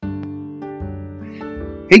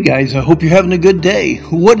Hey guys, I hope you're having a good day.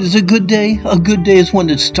 What is a good day? A good day is one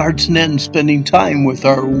that starts and ends spending time with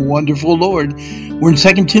our wonderful Lord. We're in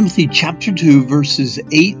 2 Timothy chapter 2, verses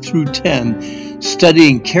 8 through 10,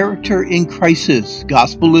 studying character in crisis.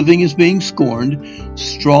 Gospel living is being scorned.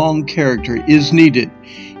 Strong character is needed.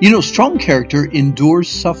 Strong character endures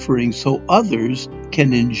suffering so others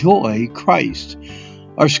can enjoy Christ.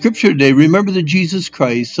 Our scripture today, remember that Jesus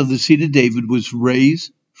Christ of the seed of David was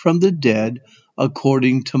raised from the dead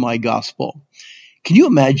according to my gospel. Can you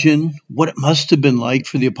imagine what it must have been like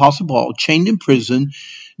for the Apostle Paul, chained in prison,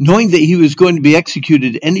 knowing that he was going to be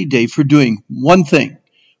executed any day for doing one thing,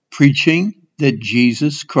 preaching that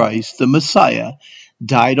Jesus Christ, the Messiah,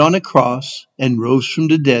 died on a cross and rose from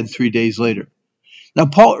the dead 3 days later. Now,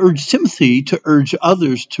 Paul urged Timothy to urge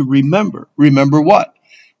others to remember. Remember what?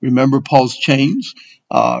 Remember Paul's chains?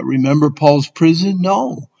 Remember Paul's prison?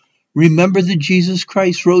 No. Remember that Jesus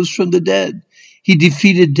Christ rose from the dead. He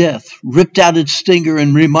defeated death, ripped out its stinger,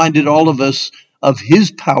 and reminded all of us of his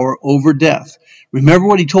power over death. Remember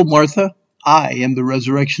what he told Martha? I am the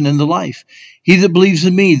resurrection and the life. He that believes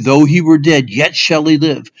in me, though he were dead, yet shall he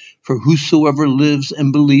live. For whosoever lives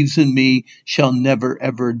and believes in me shall never,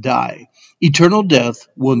 ever die. Eternal death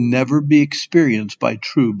will never be experienced by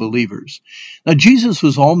true believers. Now, Jesus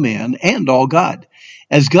was all man and all God.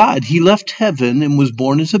 As God, he left heaven and was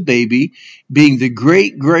born as a baby, being the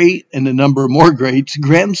great, and a number of more greats,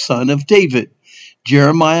 grandson of David.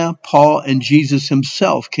 Jeremiah, Paul, and Jesus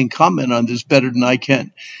himself can comment on this better than I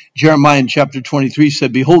can. Jeremiah in chapter 23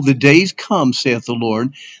 said, Behold, the days come, saith the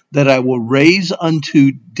Lord, that I will raise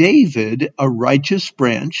unto David a righteous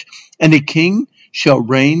branch, and a king shall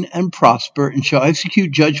reign and prosper, and shall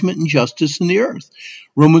execute judgment and justice in the earth.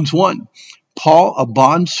 Romans 1. Paul, a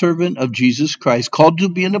bondservant of Jesus Christ, called to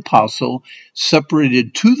be an apostle,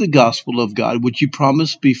 separated to the gospel of God, which he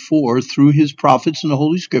promised before through his prophets in the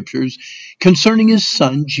Holy Scriptures, concerning his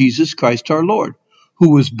Son, Jesus Christ our Lord,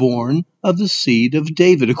 who was born of the seed of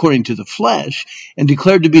David, according to the flesh, and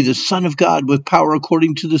declared to be the Son of God with power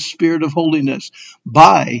according to the Spirit of holiness,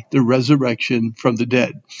 by the resurrection from the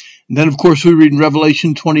dead. And then, of course, we read in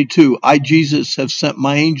Revelation 22, I, Jesus, have sent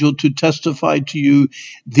my angel to testify to you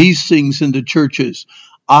these things in the churches.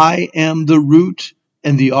 I am the root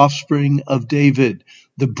and the offspring of David,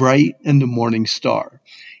 the bright and the morning star.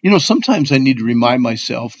 Sometimes I need to remind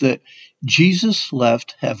myself that Jesus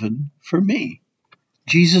left heaven for me.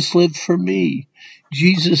 Jesus lived for me.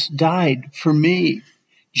 Jesus died for me.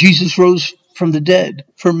 Jesus rose from the dead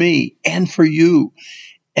for me and for you.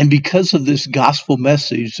 And because of this gospel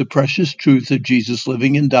message, the precious truth of Jesus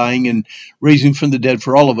living and dying and raising from the dead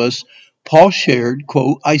for all of us, Paul shared,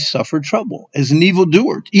 quote, I suffered trouble as an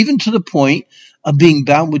evildoer, even to the point of being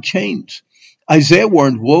bound with chains. Isaiah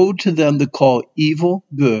warned, woe to them that call evil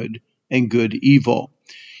good and good evil.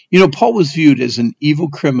 Paul was viewed as an evil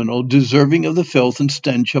criminal, deserving of the filth and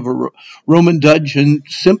stench of a Roman dungeon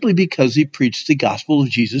simply because he preached the gospel of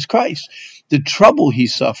Jesus Christ. The trouble he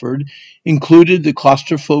suffered included the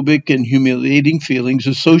claustrophobic and humiliating feelings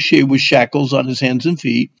associated with shackles on his hands and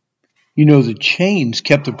feet. The chains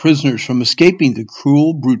kept the prisoners from escaping the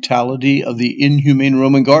cruel brutality of the inhumane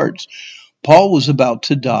Roman guards. Paul was about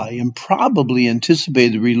to die and probably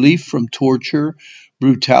anticipated the relief from torture,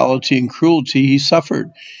 brutality, and cruelty he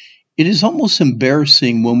suffered. It is almost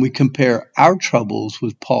embarrassing when we compare our troubles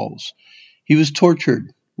with Paul's. He was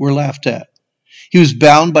tortured. We're laughed at. He was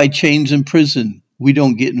bound by chains in prison. We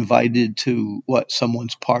don't get invited to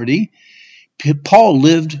someone's party. Paul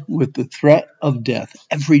lived with the threat of death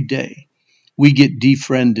every day. We get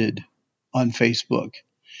defriended on Facebook.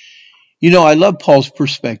 I love Paul's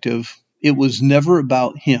perspective. It was never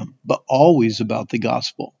about him, but always about the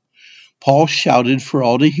gospel. Paul shouted for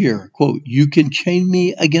all to hear, quote, you can chain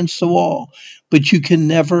me against the wall, but you can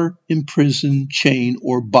never imprison, chain,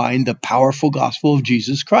 or bind the powerful gospel of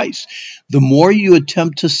Jesus Christ. The more you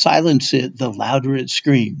attempt to silence it, the louder it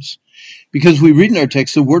screams. Because we read in our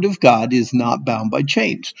text, the word of God is not bound by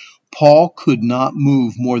chains. Paul could not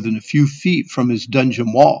move more than a few feet from his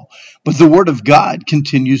dungeon wall, but the word of God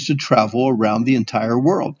continues to travel around the entire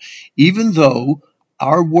world. Even though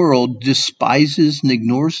our world despises and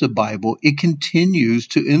ignores the Bible, it continues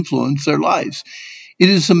to influence their lives. It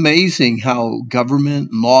is amazing how government,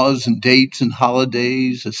 laws, and dates and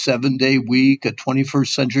holidays, a 7-day week, a 21st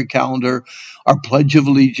century calendar, our Pledge of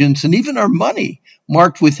Allegiance, and even our money,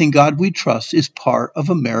 marked with In God We Trust, is part of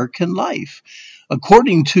American life.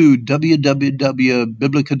 According to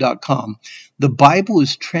www.biblica.com, the Bible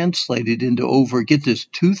is translated into over, get this,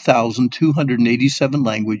 2,287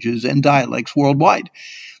 languages and dialects worldwide.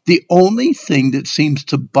 The only thing that seems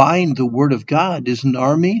to bind the Word of God is an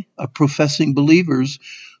army of professing believers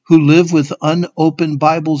who live with unopened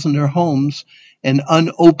Bibles in their homes and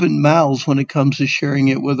unopened mouths when it comes to sharing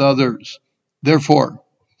it with others. Therefore,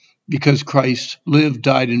 because Christ lived,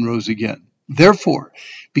 died, and rose again. Therefore,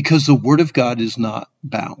 because the Word of God is not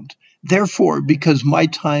bound. Therefore, because my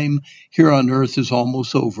time here on earth is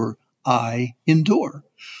almost over, I endure.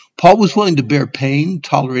 Paul was willing to bear pain,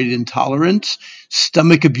 tolerate intolerance,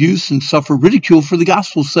 stomach abuse, and suffer ridicule for the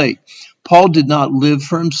gospel's sake. Paul did not live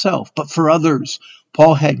for himself, but for others.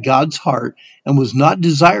 Paul had God's heart and was not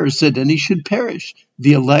desirous that any should perish.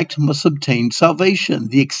 The elect must obtain salvation.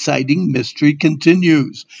 The exciting mystery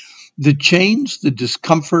continues. The chains, the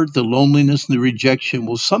discomfort, the loneliness, and the rejection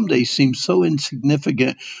will someday seem so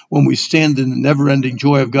insignificant when we stand in the never-ending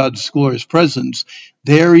joy of God's glorious presence.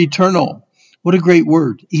 They are eternal. What a great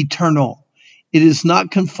word, eternal. It is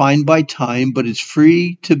not confined by time, but is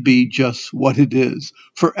free to be just what it is,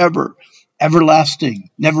 forever, everlasting,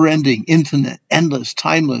 never-ending, infinite, endless,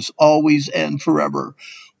 timeless, always and forever.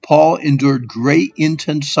 Paul endured great,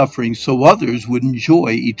 intense suffering so others would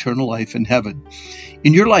enjoy eternal life in heaven.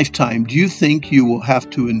 In your lifetime, do you think you will have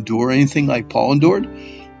to endure anything like Paul endured?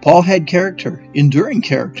 Paul had character, enduring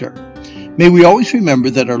character. May we always remember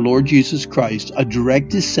that our Lord Jesus Christ, a direct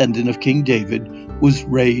descendant of King David, was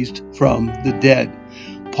raised from the dead.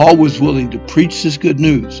 Paul was willing to preach this good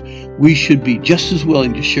news. We should be just as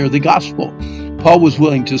willing to share the gospel. Paul was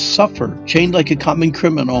willing to suffer, chained like a common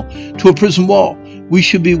criminal to a prison wall. We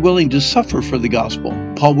should be willing to suffer for the gospel.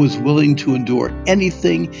 Paul was willing to endure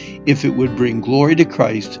anything if it would bring glory to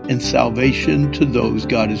Christ and salvation to those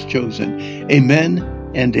God has chosen. Amen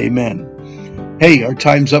and amen. Hey, our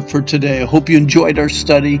time's up for today. I hope you enjoyed our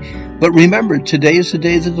study. But remember, today is the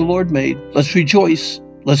day that the Lord made. Let's rejoice.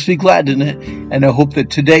 Let's be glad in it. And I hope that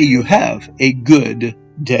today you have a good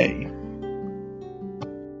day.